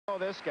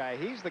this guy.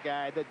 He's the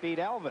guy that beat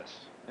Elvis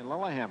in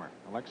Lillehammer,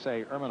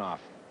 Alexei Urmanov.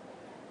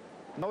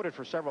 Noted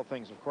for several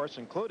things, of course,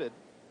 included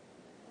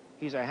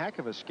he's a heck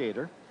of a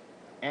skater,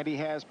 and he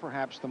has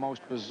perhaps the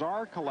most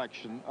bizarre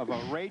collection of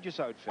outrageous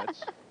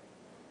outfits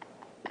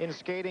in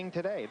skating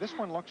today. This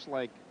one looks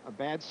like a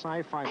bad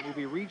sci-fi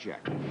movie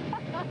reject.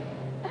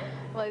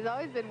 Well, he's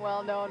always been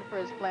well known for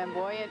his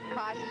flamboyant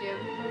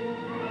costumes,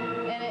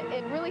 and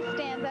it really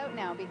stands out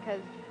now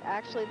because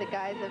actually the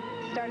guys have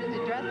started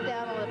to dress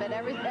down a little bit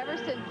ever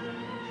since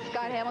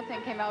Scott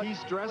Hamilton came out.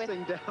 He's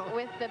dressing down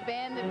with the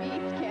Ban the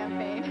Beats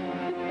campaign.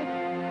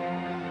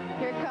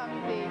 Here comes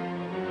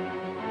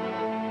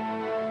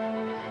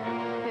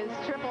his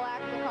triple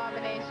axel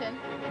combination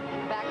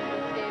back to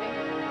the skating.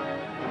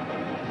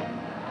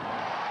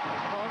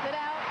 Pulls it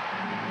out.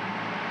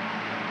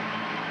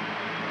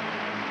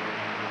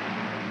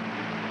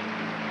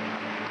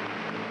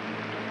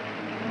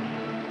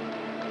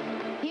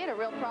 He had a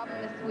real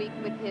problem this week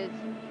with his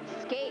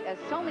skate, as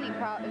so many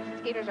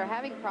skaters are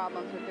having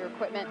problems with their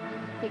equipment.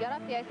 He got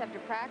off the ice after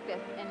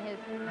practice, and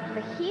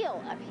the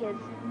heel of his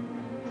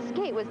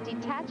skate was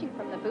detaching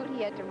from the boot.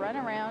 He had to run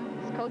around.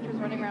 His coach was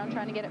running around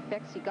trying to get it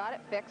fixed. He got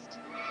it fixed,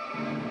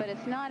 but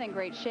it's not in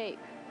great shape.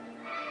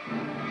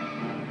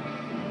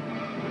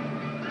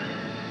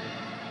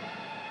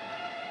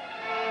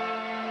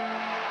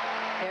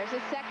 There's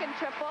a second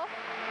triple.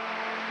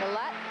 The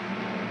Lutz.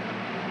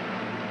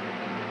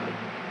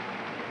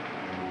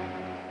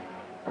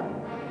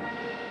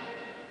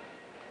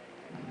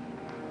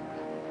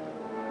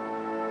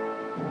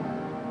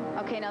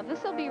 Okay, now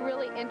this will be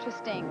really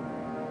interesting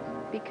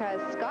because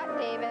Scott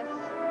Davis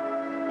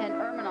and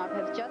Urmanov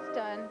have just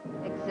done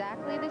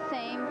exactly the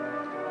same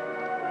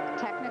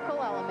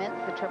technical elements,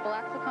 the triple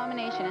axel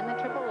combination and the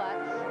triple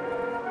Lutz,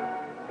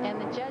 and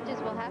the judges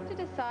will have to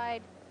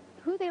decide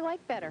who they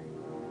like better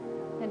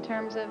in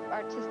terms of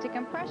artistic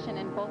impression,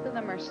 and both of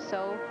them are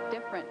so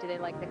different. Do they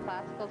like the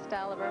classical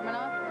style of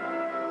Urmanov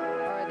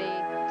or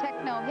the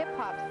techno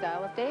hip-hop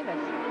style of Davis?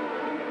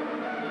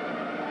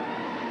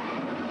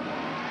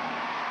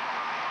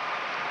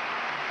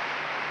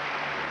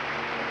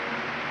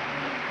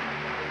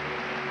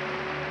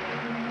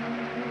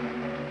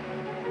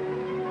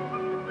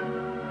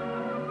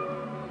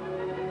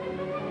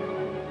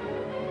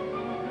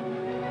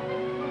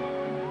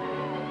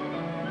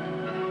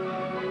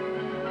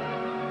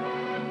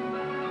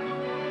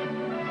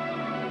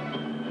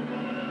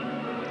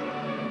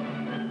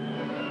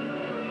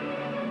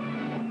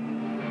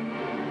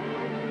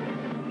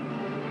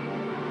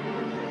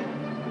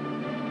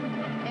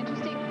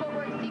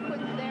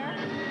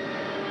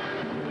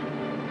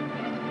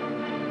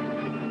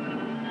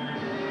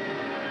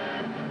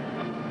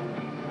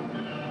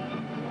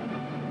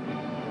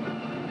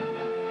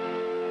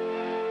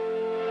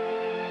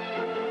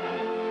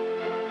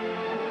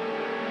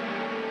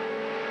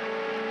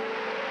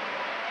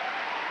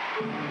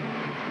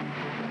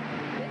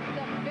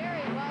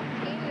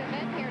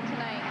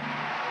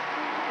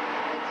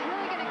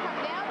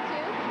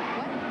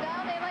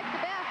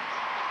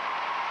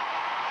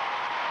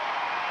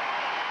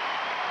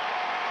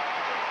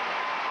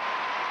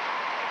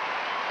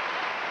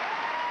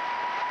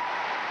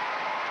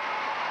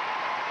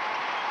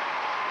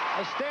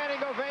 A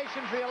standing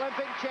ovation for the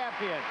Olympic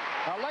champion,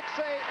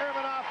 Alexei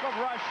Urmanov of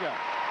Russia.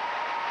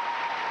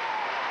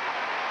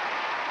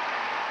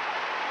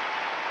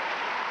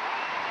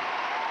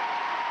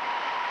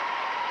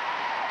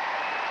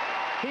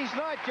 He's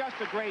not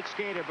just a great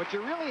skater, but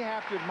you really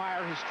have to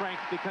admire his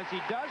strength because he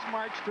does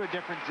march to a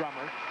different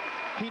drummer.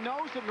 He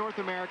knows that North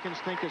Americans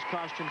think his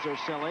costumes are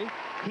silly.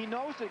 He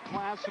knows that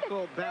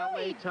classical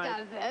ballet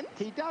type... doesn't.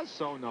 He does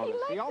so know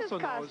this. He also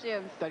knows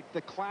that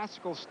the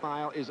classical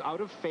style is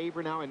out of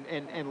favor now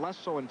and less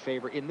so in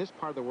favor in this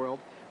part of the world,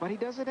 but he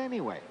does it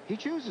anyway. He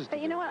chooses to.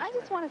 But you know what? I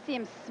just want to see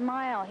him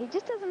smile. He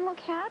just doesn't look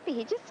happy.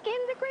 He just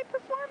skated a great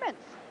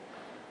performance.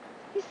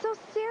 He's so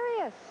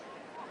serious.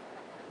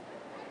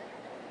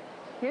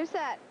 Here's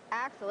that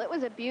axel. It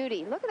was a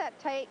beauty. Look at that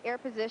tight air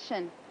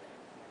position.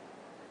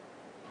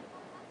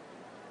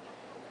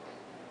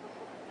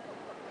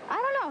 I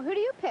don't know. Who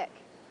do you pick?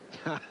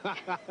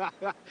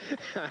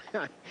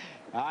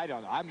 I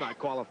don't know. I'm not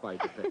qualified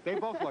to pick. They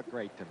both look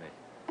great to me.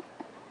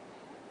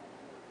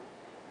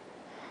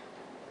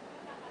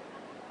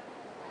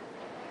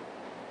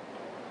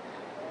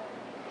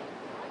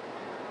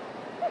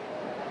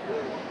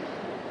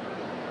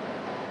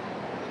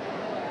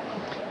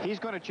 He's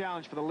going to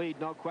challenge for the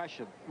lead, no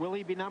question. Will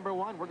he be number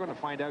one? We're going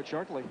to find out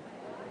shortly.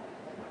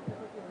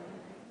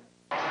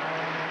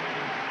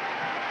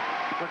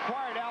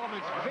 Required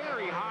elements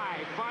very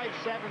high,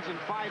 5.7s and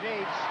 5.8s.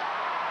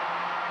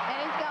 And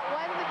he's got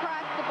ones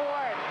across the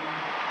board.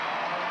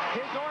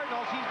 His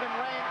ordinals, he's been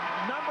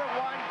ranked number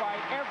one by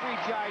every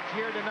judge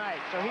here tonight.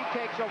 So he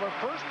takes over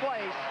first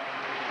place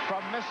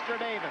from Mr.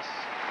 Davis.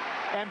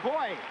 And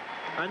boy,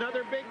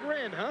 another big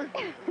grin, huh?